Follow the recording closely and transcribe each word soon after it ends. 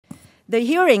The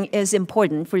hearing is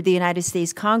important for the United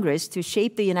States Congress to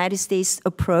shape the United States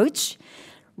approach,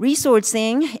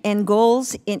 resourcing, and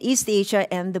goals in East Asia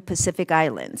and the Pacific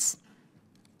Islands.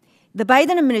 The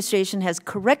Biden administration has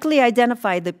correctly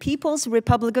identified the People's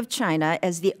Republic of China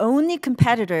as the only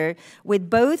competitor with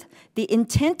both the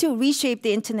intent to reshape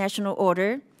the international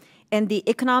order and the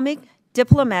economic,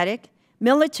 diplomatic,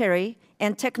 military,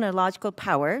 and technological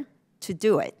power to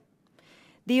do it.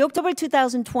 The October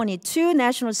 2022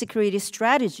 National Security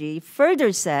Strategy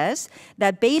further says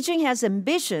that Beijing has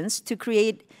ambitions to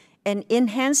create an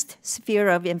enhanced sphere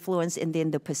of influence in the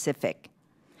Indo-Pacific.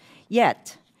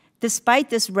 Yet, despite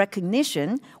this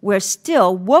recognition, we're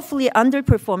still woefully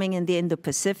underperforming in the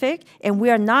Indo-Pacific, and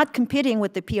we are not competing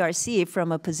with the PRC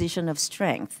from a position of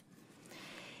strength.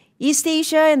 East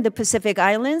Asia and the Pacific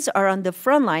Islands are on the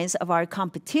front lines of our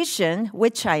competition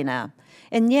with China,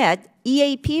 and yet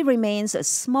EAP remains a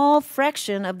small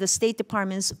fraction of the State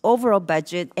Department's overall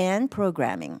budget and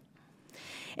programming.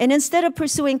 And instead of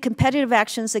pursuing competitive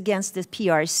actions against the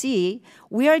PRC,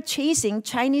 we are chasing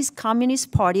Chinese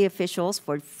Communist Party officials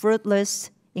for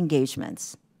fruitless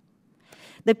engagements.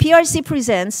 The PRC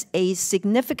presents a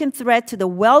significant threat to the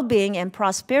well-being and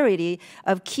prosperity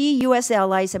of key U.S.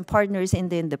 allies and partners in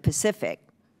the Indo-Pacific.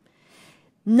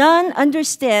 None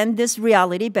understand this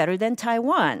reality better than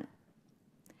Taiwan.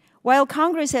 While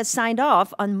Congress has signed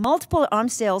off on multiple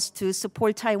arms sales to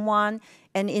support Taiwan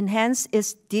and enhance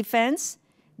its defense,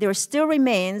 there still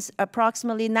remains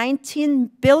approximately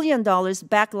 $19 billion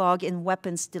backlog in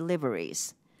weapons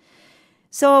deliveries.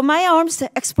 So my Arms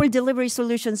Export Delivery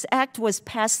Solutions Act was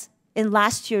passed in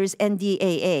last year's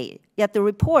NDAA, yet the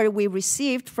report we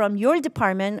received from your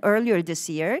department earlier this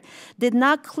year did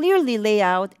not clearly lay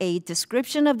out a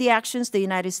description of the actions the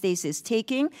United States is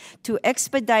taking to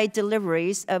expedite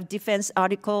deliveries of defense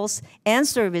articles and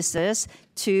services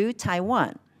to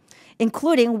Taiwan,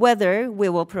 including whether we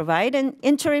will provide an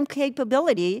interim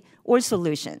capability or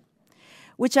solution,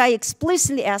 which I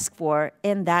explicitly asked for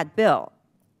in that bill.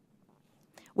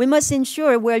 We must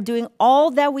ensure we're doing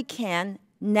all that we can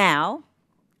now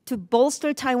to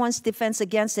bolster Taiwan's defense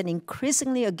against an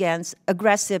increasingly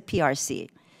aggressive PRC.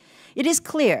 It is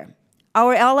clear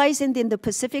our allies in the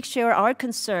Indo-Pacific share our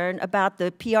concern about the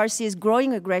PRC's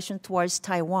growing aggression towards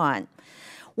Taiwan.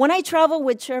 When I traveled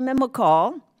with Chairman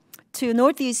McCall to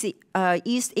Northeast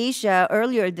East Asia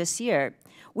earlier this year,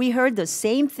 we heard the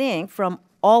same thing from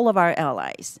all of our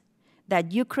allies,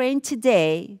 that Ukraine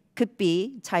today could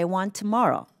be Taiwan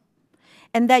tomorrow,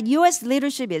 and that U.S.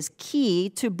 leadership is key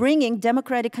to bringing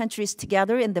democratic countries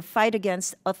together in the fight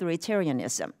against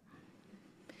authoritarianism.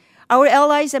 Our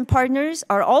allies and partners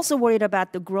are also worried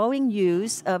about the growing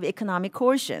use of economic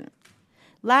coercion.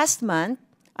 Last month,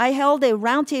 I held a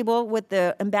roundtable with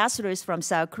the ambassadors from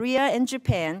South Korea and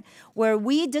Japan where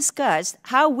we discussed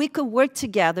how we could work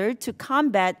together to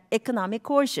combat economic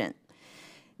coercion.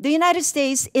 The United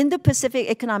States Indo-Pacific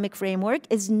Economic Framework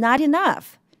is not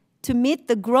enough to meet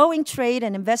the growing trade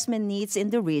and investment needs in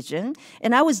the region,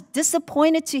 and I was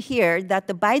disappointed to hear that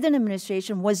the Biden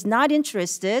administration was not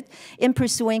interested in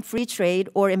pursuing free trade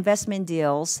or investment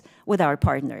deals with our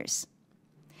partners.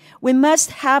 We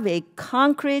must have a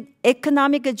concrete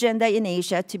economic agenda in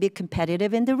Asia to be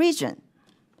competitive in the region.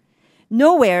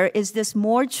 Nowhere is this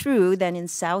more true than in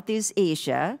Southeast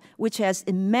Asia, which has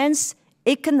immense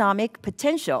economic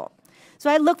potential. So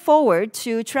I look forward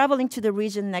to traveling to the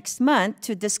region next month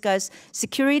to discuss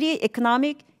security,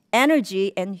 economic,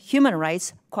 energy, and human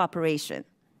rights cooperation.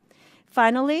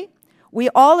 Finally, we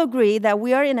all agree that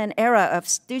we are in an era of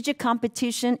strategic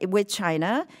competition with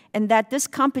China and that this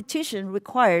competition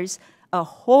requires a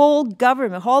whole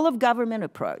of government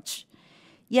approach.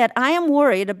 Yet I am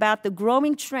worried about the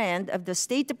growing trend of the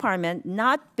State Department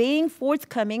not being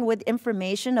forthcoming with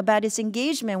information about its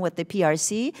engagement with the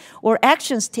PRC or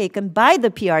actions taken by the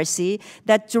PRC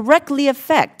that directly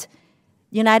affect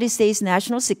United States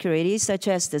national security, such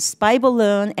as the spy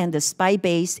balloon and the spy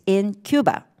base in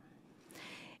Cuba.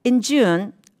 In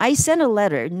June, I sent a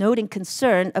letter noting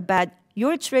concern about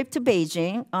your trip to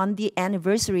Beijing on the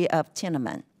anniversary of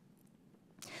Tiananmen.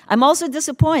 I'm also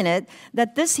disappointed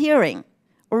that this hearing,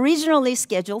 originally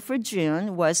scheduled for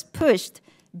June, was pushed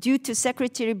due to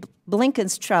Secretary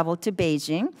Blinken's travel to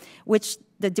Beijing, which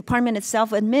the department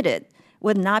itself admitted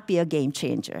would not be a game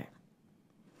changer.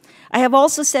 I have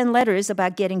also sent letters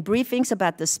about getting briefings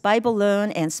about the spy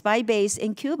balloon and spy base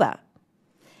in Cuba.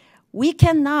 We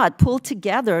cannot pull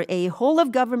together a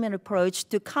whole-of-government approach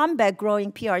to combat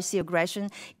growing PRC aggression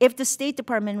if the State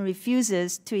Department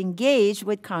refuses to engage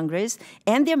with Congress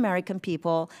and the American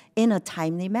people in a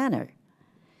timely manner.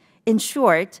 In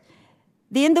short,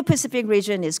 The Indo-Pacific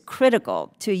region is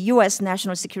critical to U.S.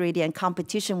 national security and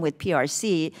competition with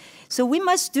PRC, so we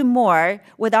must do more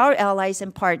with our allies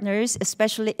and partners,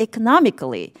 especially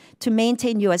economically, to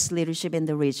maintain U.S. leadership in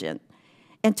the region.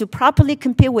 And to properly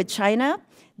compete with China,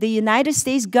 the United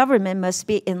States government must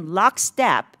be in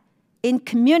lockstep in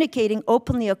communicating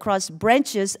openly across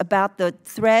branches about the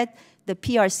threat the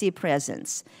PRC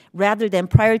presents, rather than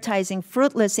prioritizing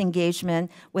fruitless engagement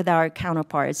with our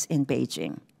counterparts in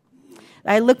Beijing.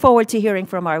 I look forward to hearing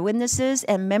from our witnesses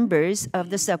and members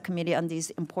of the subcommittee on these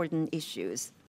important issues.